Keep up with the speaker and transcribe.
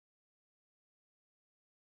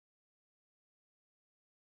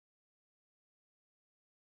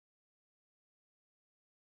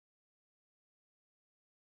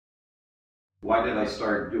Why did I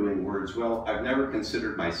start doing words? Well, I've never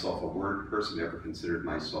considered myself a word person, never considered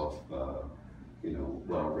myself,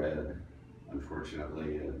 well-read,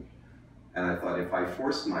 unfortunately. And I thought if I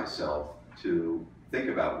forced myself to think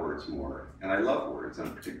about words more, and I love words,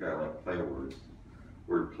 and particularly I like play words,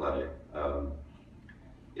 wordplay.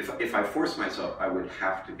 If I forced myself, I would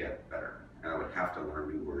have to get better, and I would have to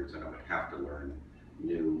learn new words, and I would have to learn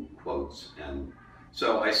new quotes. And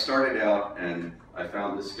so I started out, and I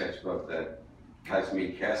found this sketchbook that has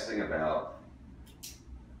me casting about.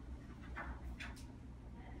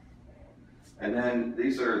 And then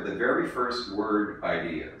these are the very first word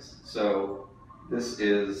ideas. So this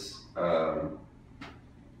is a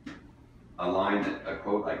line, a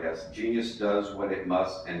quote, I guess: "Genius does what it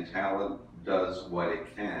must and talent does what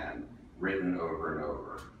it can," written over and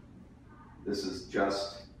over. This is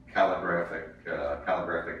just calligraphic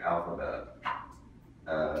alphabet.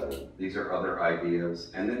 These are other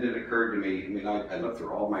ideas. And then it occurred to me, I looked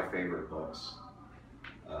through all my favorite books,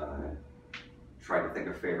 tried to think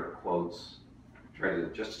of favorite quotes, tried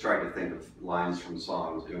to think of lines from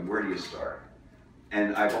songs. Where do you start?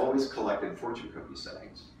 And I've always collected fortune cookie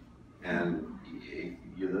sayings. And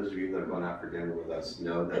those of you that have gone out for dinner with us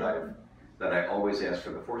know that I always ask for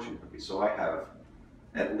the fortune cookie. So I have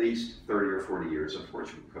at least 30 or 40 years of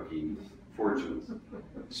fortune cookie fortunes.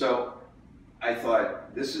 So I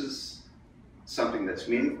thought, this is something that's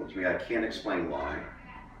meaningful to me. I can't explain why,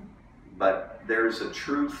 but there's a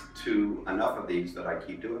truth to enough of these that I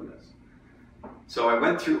keep doing this. So I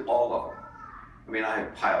went through all of them. I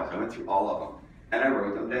have piles. I went through all of them, and I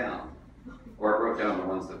wrote them down. Or I wrote down the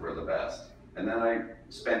ones that were the best. And then I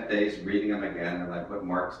spent days reading them again, and I put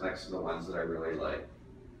marks next to the ones that I really liked.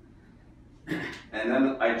 And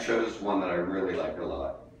then I chose one that I really liked a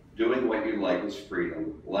lot. Doing what you like is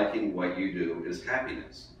freedom. Liking what you do is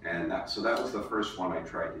happiness. And so that was the first one I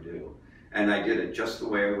tried to do. And I did it just the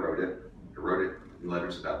way I wrote it. I wrote it in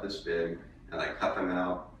letters about this big, and I cut them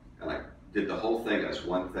out, and I did the whole thing as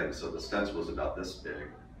one thing. So the stencil was about this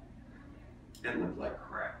big. It looked like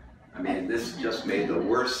crap. This just made the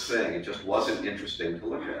worst thing. It just wasn't interesting to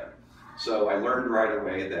look at. So I learned right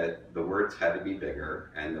away that the words had to be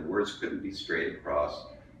bigger, and the words couldn't be straight across.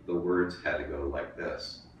 The words had to go like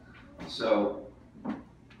this. So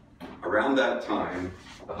around that time,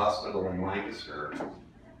 the hospital in Lancaster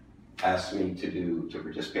asked me to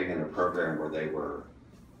participate in a program where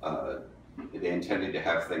they intended to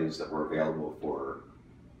have things that were available for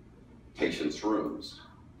patients' rooms.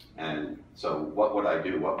 And so what would I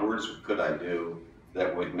do? What words could I do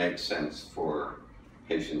that would make sense for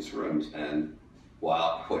patients' rooms? And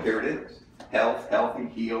wow, well, here it is. Health, healthy,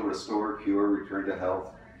 heal, restore, cure, return to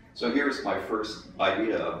health. So here's my first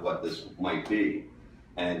idea of what this might be.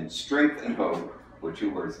 And strength and hope were two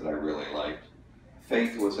words that I really liked.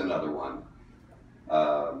 Faith was another one.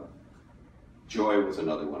 Joy was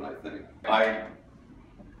another one, I think. I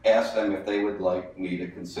asked them if they would like me to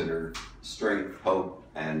consider strength, hope,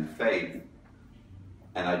 and faith.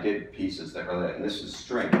 And I did pieces that were that. And this is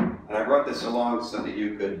strength. And I brought this along so that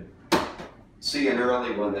you could see an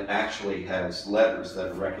early one that actually has letters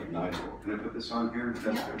that are recognizable. Can I put this on here?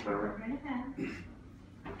 Yeah.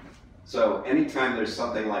 So anytime there's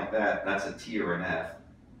something like that, that's a T or an F.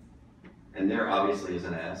 And there obviously is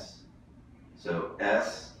an S. So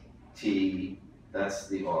S, T, that's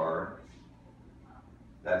the R,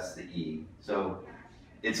 that's the E. So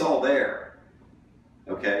it's all there,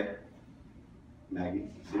 okay?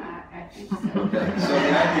 Maggie? I think so. Okay, so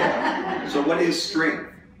the idea. So what is strength?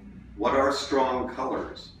 What are strong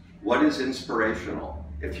colors? What is inspirational?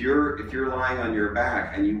 If you're lying on your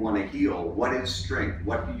back and you want to heal, what is strength?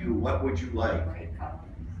 What would you like?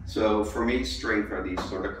 So for me, strength are these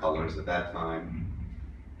sort of colors at that time,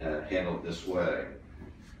 handled this way.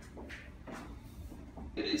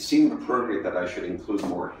 It seemed appropriate that I should include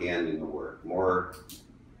more hand in the work, more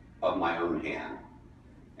of my own hand.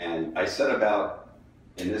 And I set about,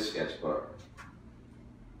 in this sketchbook,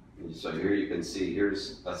 so here you can see,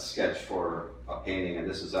 here's a sketch for a painting, and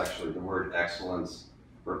this is actually the word excellence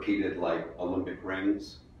repeated like Olympic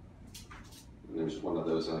rings. And there's one of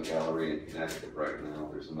those in a gallery in Connecticut right now.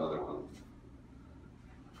 There's another one.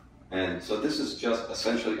 And so this is just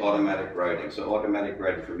essentially automatic writing. So automatic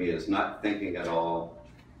writing for me is not thinking at all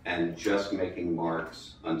and just making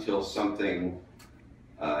marks until something,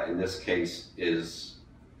 in this case, is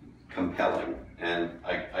compelling. And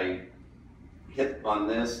I hit on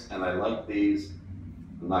this, and I like these.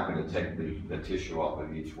 I'm not going to take the tissue off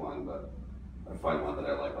of each one, but if I find one that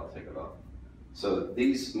I like, I'll take it off. So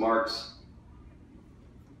these marks,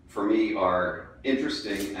 for me, are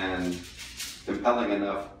interesting and compelling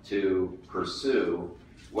enough to pursue,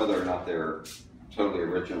 whether or not they're totally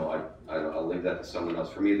original, I'll leave that to someone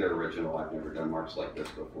else. For me, they're original. I've never done marks like this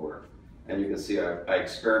before. And you can see I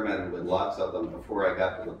experimented with lots of them before I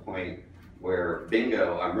got to the point where,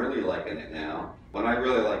 bingo, I'm really liking it now. When I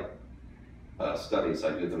really like studies,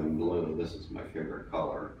 I do them in blue. This is my favorite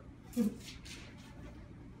color.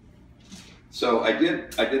 So I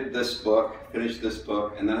did this book, finished this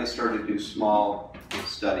book, and then I started to do small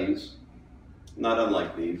studies, not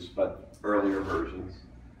unlike these, but earlier versions.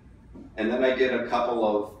 And then I did a couple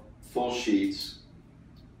of full sheets,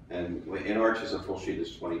 and in arches a full sheet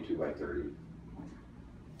is 22 by 30.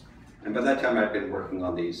 And by that time I'd been working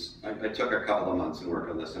on these. I took a couple of months and worked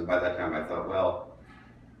on this, and by that time I thought, well,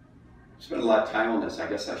 I spent a lot of time on this. I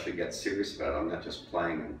guess I should get serious about it. I'm not just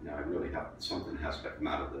playing, and I really have, something has to come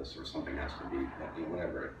out of this, or something has to be, you know,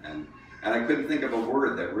 whatever. And I couldn't think of a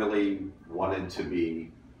word that really wanted to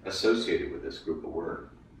be associated with this group of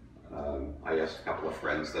work. I asked a couple of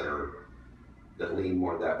friends that lean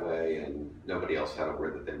more that way, and nobody else had a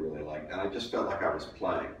word that they really liked. And I just felt like I was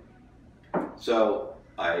playing. So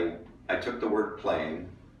I took the word playing,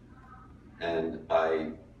 and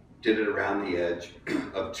I did it around the edge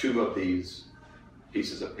of two of these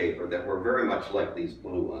pieces of paper that were very much like these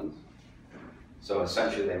blue ones. So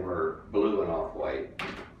essentially they were blue and off-white.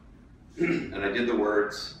 And I did the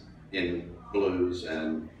words in blues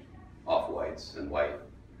and off-whites and white,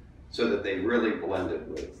 so that they really blended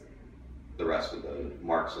with the rest of the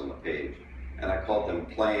marks on the page. And I called them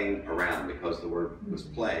playing around, because the word was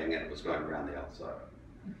playing and it was going around the outside.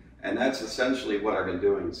 And that's essentially what I've been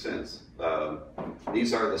doing since.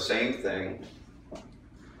 These are the same thing.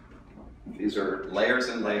 These are layers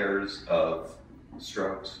and layers of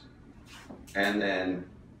strokes. And then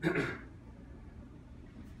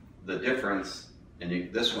the difference,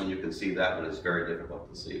 and this one you can see, that one is very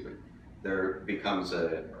difficult to see, but there becomes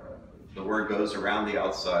the word goes around the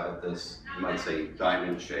outside of this, you might say,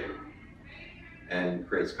 diamond shape, and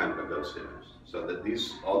creates kind of a ghost image. So that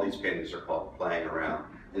all these paintings are called playing around.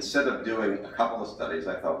 Instead of doing a couple of studies,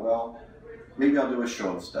 I thought, well, maybe I'll do a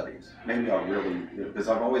show of studies. Maybe I'll really, because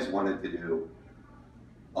I've always wanted to do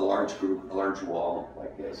a large group, a large wall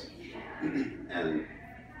like this. And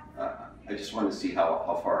I just wanted to see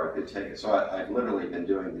how far I could take it. So I've literally been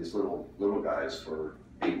doing these little guys for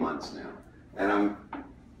 8 months now. And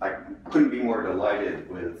I couldn't be more delighted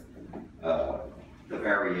with the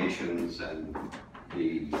variations and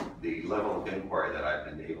the level of inquiry that I've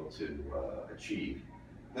been able to achieve.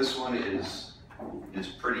 This one is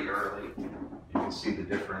pretty early. You can see the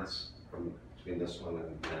difference between this one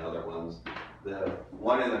and other ones. The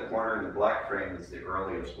one in the corner in the black frame is the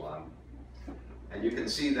earliest one. And you can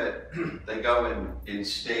see that they go in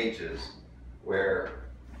stages, where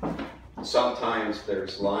sometimes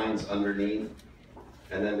there's lines underneath,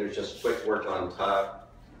 and then there's just quick work on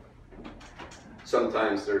top.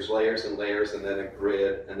 Sometimes there's layers and layers, and then a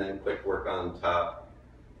grid, and then quick work on top.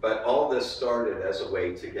 But all this started as a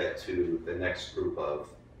way to get to the next group of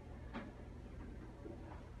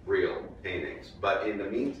real paintings. But in the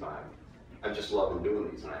meantime, I'm just loving doing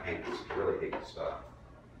these, and I really hate to stop.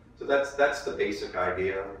 So that's the basic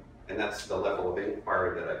idea, and that's the level of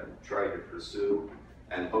inquiry that I've tried to pursue,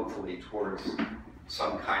 and hopefully towards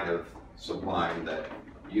some kind of sublime that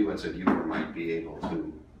you as a viewer might be able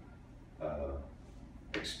to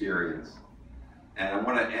experience. And I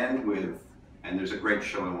want to end with, and there's a great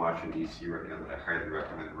show in Washington, D.C. right now that I highly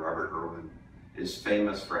recommend. Robert Irwin is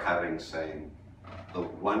famous for having saying, the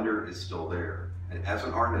wonder is still there. And as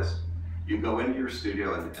an artist, you go into your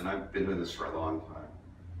studio, and I've been doing this for a long time,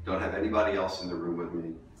 don't have anybody else in the room with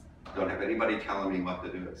me, don't have anybody telling me what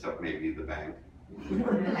to do, except maybe the bank,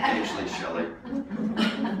 occasionally Shelley.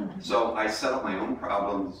 So I set up my own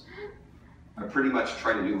problems. I pretty much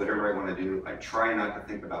try to do whatever I want to do. I try not to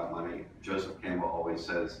think about money. Joseph Campbell always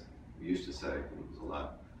says, he used to say, it was a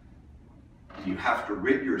lot, you have to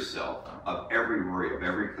rid yourself of every worry, of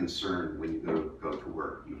every concern when you go to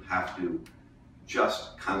work. You have to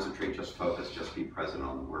just concentrate, just focus, just be present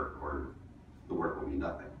on the work, or the work will be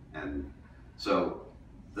nothing. And so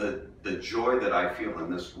the joy that I feel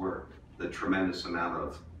in this work, the tremendous amount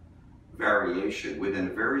of variation within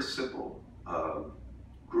a very simple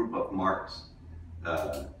group of marks,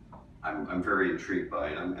 I'm very intrigued by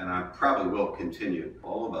it, and I probably will continue.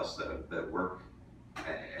 All of us that work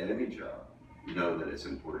at any job know that it's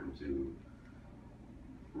important to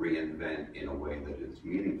reinvent in a way that is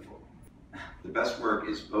meaningful. The best work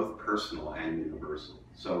is both personal and universal.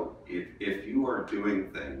 So if you are doing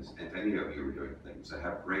things, if any of you are doing things that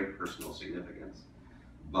have great personal significance,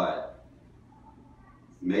 but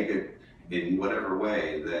make it in whatever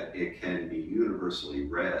way that it can be universally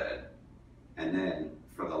read, and then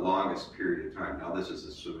for the longest period of time. Now this is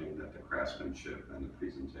assuming that the craftsmanship and the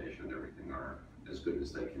presentation and everything are as good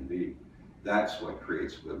as they can be. That's what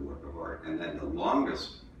creates a good work of art. And then the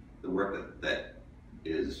work that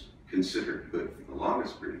is considered good for the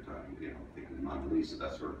longest period of time, you know, thinking of Mona Lisa,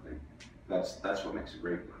 that sort of thing, that's what makes it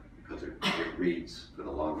great work, because it reads for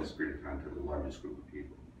the longest period of time to the largest group of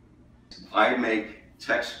people. I make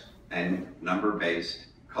text and number-based,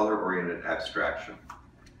 color-oriented abstraction.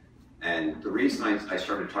 And the reason I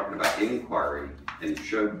started talking about inquiry and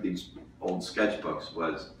showed these old sketchbooks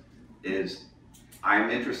is I'm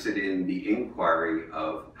interested in the inquiry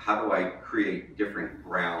of how do I create different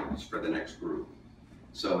grounds for the next group.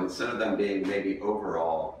 So instead of them being maybe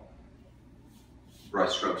overall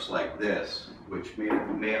brushstrokes like this, which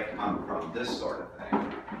may have come from this sort of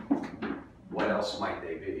thing, what else might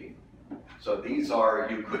they be? So these are,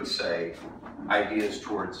 you could say, ideas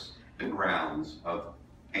towards the grounds of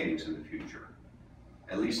paintings in the future.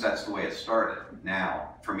 At least that's the way it started.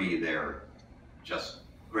 Now, for me, they're just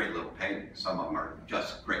great little paintings. Some of them are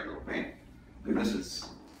just great little paintings. This is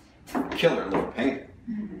a killer little painting.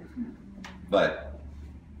 But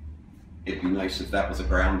it'd be nice if that was a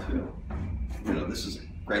ground too. You know, this is a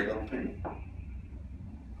great little painting.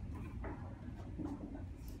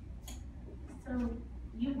 So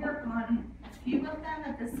you work on a few of them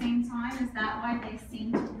at the same time? Is that why they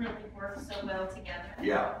seem to really work so well together?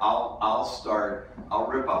 Yeah, I'll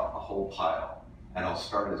rip up a whole pile and I'll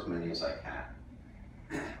start as many as I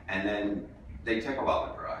can. And then they take a while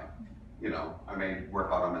to dry. You know, I may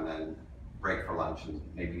work on them and then break for lunch, and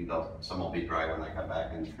maybe some will be dry when I come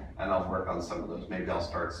back, and I'll work on some of those. Maybe I'll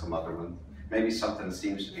start some other ones. Maybe something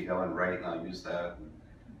seems to be going right and I'll use that.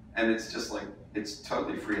 And it's just like, it's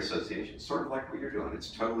totally free association, sort of like what you're doing. It's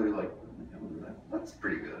totally like, that's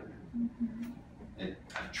pretty good. And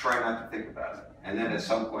I try not to think about it. And then at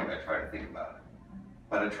some point I try to think about it.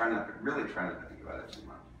 But I really try not to think about it too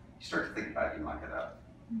much. You start to think about it, you muck it up.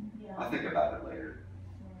 Yeah. I'll think about it later,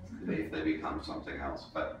 if they become something else.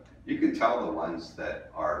 But you can tell the ones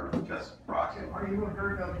that are just rocking. Are you a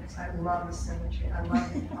Virgo? Because I love the symmetry. I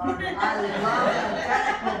love it. I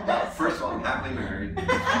love it. First of all, I'm happily married.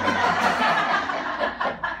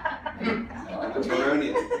 I'm a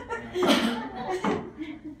Tyronian.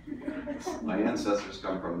 My ancestors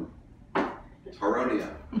come from Tyronia.